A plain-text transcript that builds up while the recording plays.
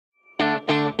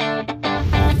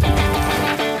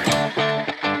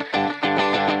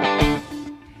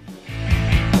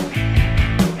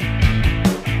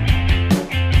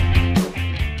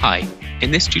Hi,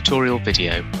 in this tutorial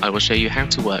video I will show you how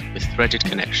to work with threaded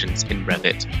connections in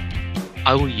Revit.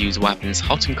 I will use Wavin's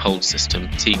hot and cold system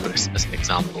Tigris as an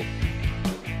example.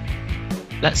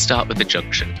 Let's start with the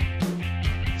junction.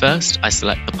 First I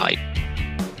select the pipe.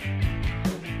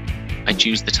 I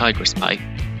choose the Tigris pipe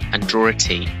and draw a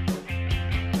T.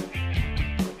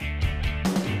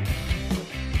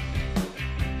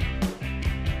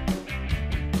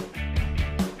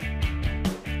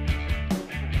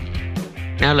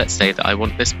 Now let's say that I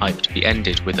want this pipe to be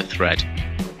ended with a thread.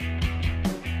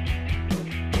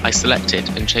 I select it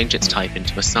and change its type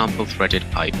into a sample threaded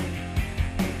pipe.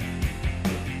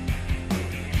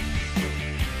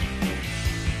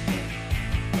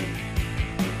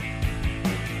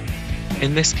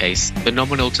 In this case, the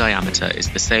nominal diameter is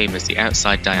the same as the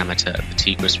outside diameter of the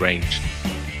Tigris range.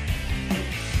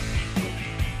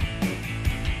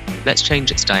 Let's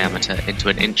change its diameter into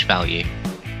an inch value.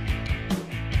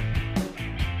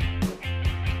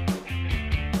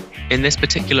 In this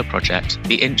particular project,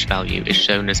 the inch value is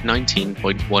shown as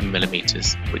 19.1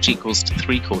 millimeters, which equals to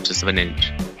 3/4 of an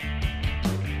inch.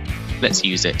 Let's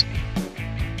use it.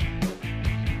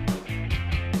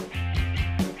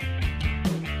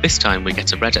 This time we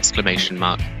get a red exclamation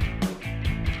mark.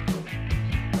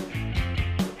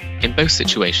 In both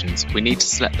situations, we need to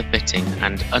select the fitting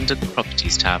and, under the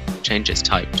Properties tab, change its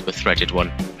type to a threaded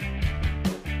one.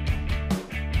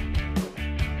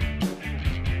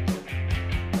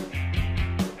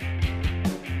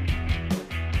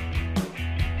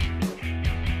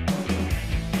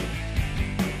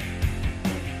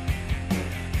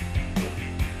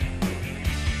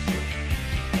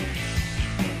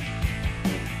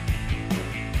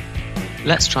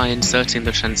 Let's try inserting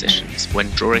the transitions when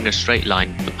drawing a straight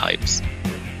line with the pipes.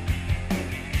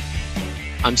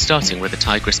 I'm starting with a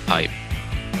Tigris pipe,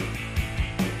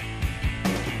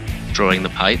 drawing the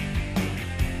pipe,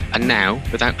 and now,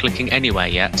 without clicking anywhere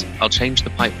yet, I'll change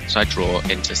the pipe that I draw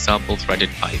into sample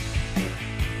threaded pipe.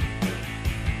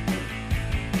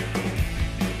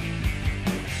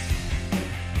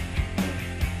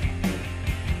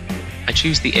 I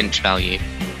choose the inch value.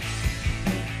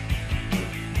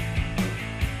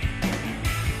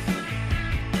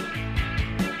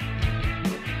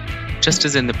 Just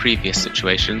as in the previous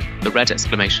situation, the red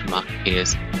exclamation mark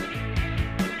appears.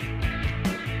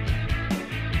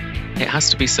 It has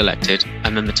to be selected,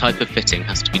 and then the type of fitting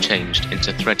has to be changed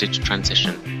into threaded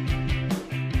transition.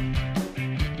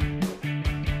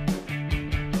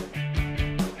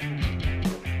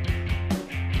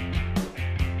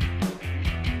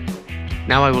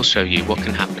 Now I will show you what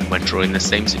can happen when drawing the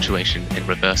same situation in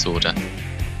reverse order.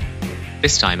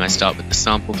 This time I start with the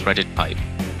sample threaded pipe.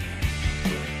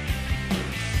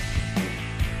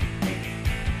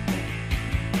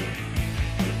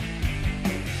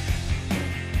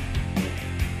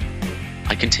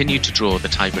 I continue to draw the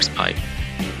Tigris pipe.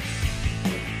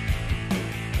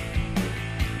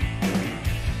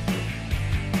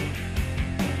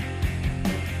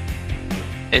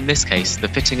 In this case, the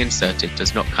fitting inserted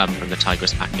does not come from the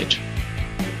Tigris package.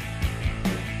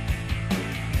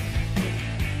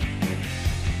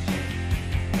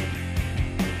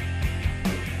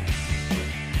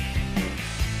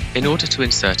 In order to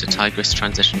insert a Tigris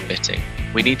transition fitting,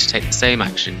 we need to take the same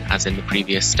action as in the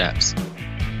previous steps.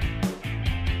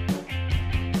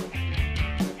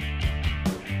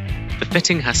 The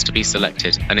fitting has to be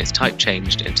selected and its type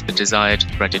changed into the desired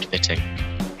threaded fitting.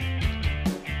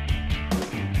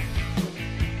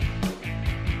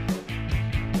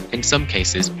 In some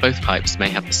cases, both pipes may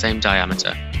have the same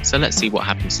diameter, so let's see what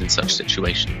happens in such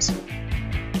situations.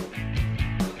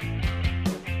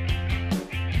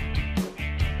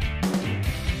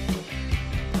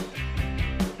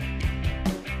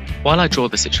 While I draw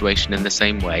the situation in the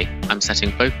same way, I'm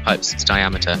setting both pipes'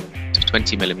 diameter to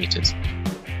 20 millimeters.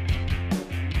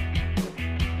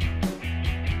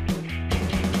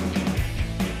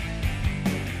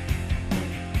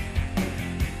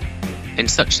 In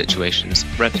such situations,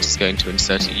 Revit is going to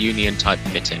insert a union type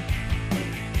fitting.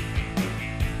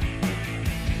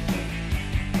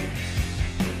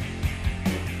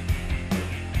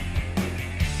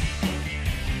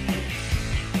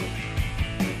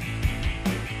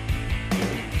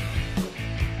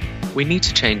 We need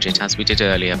to change it as we did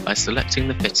earlier by selecting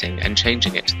the fitting and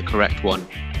changing it to the correct one.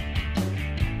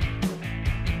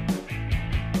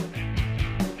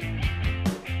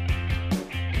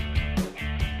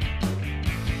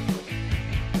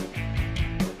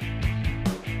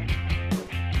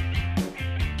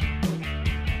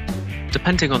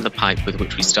 Depending on the pipe with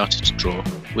which we started to draw,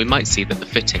 we might see that the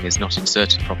fitting is not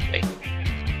inserted properly.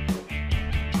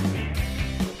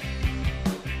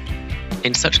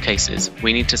 In such cases,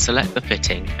 we need to select the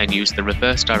fitting and use the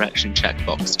reverse direction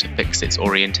checkbox to fix its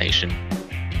orientation.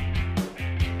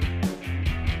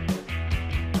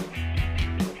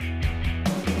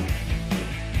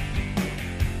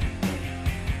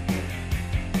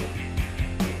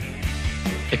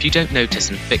 If you don't notice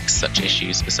and fix such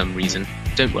issues for some reason,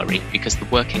 don't worry, because the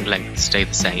working lengths stay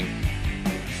the same.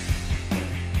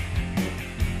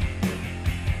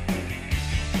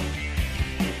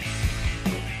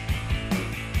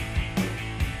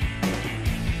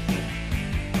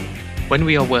 When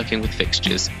we are working with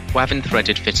fixtures, Wavin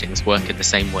threaded fittings work in the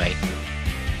same way.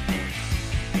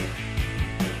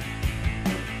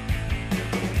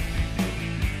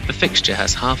 The fixture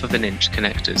has 1/2 inch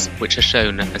connectors, which are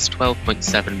shown as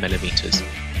 12.7 mm.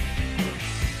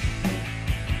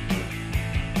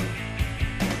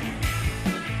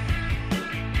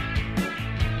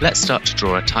 Let's start to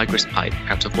draw a Tigris pipe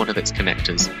out of one of its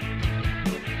connectors.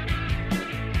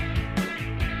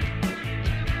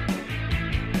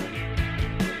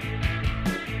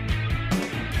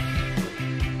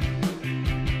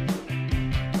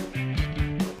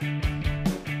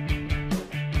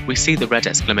 We see the red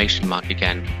exclamation mark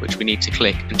again, which we need to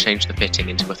click and change the fitting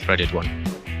into a threaded one.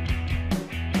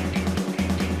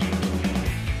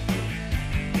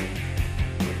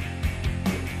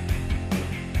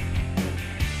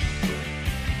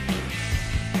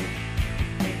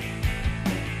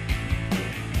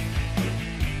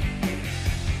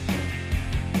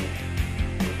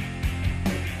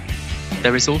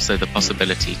 There is also the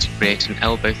possibility to create an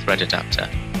elbow thread adapter.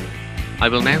 I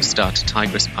will now start a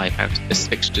Tigris pipe out of this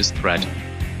fixture's thread.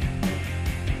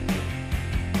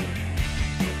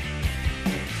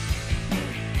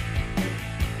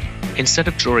 Instead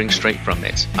of drawing straight from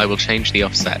it, I will change the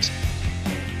offset.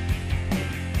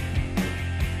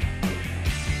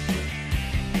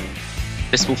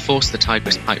 This will force the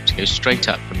Tigris pipe to go straight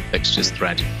up from the fixture's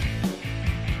thread.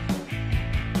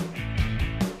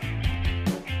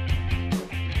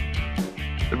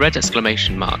 The red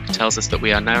exclamation mark tells us that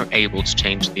we are now able to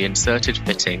change the inserted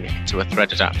fitting to a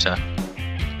thread adapter.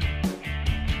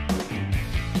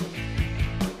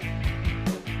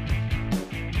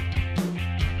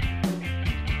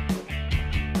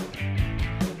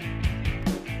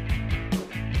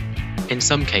 In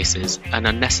some cases, an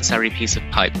unnecessary piece of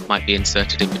pipe might be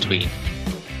inserted in between.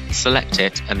 Select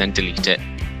it and then delete it.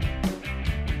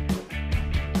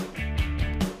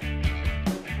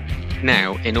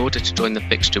 Now, in order to join the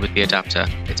fixture with the adapter,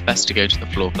 it's best to go to the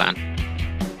floor plan.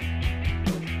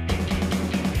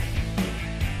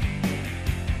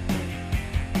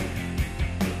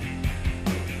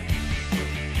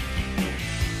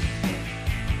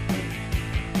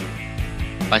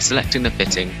 By selecting the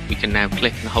fitting, we can now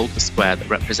click and hold the square that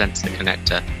represents the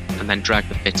connector, and then drag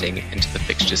the fitting into the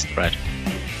fixture's thread.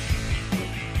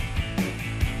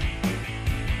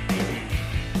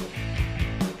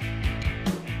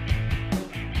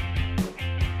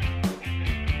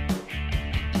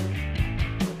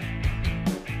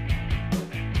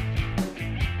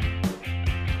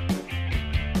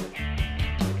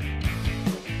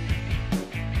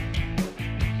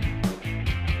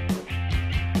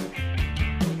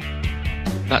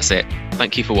 That's it.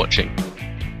 Thank you for watching.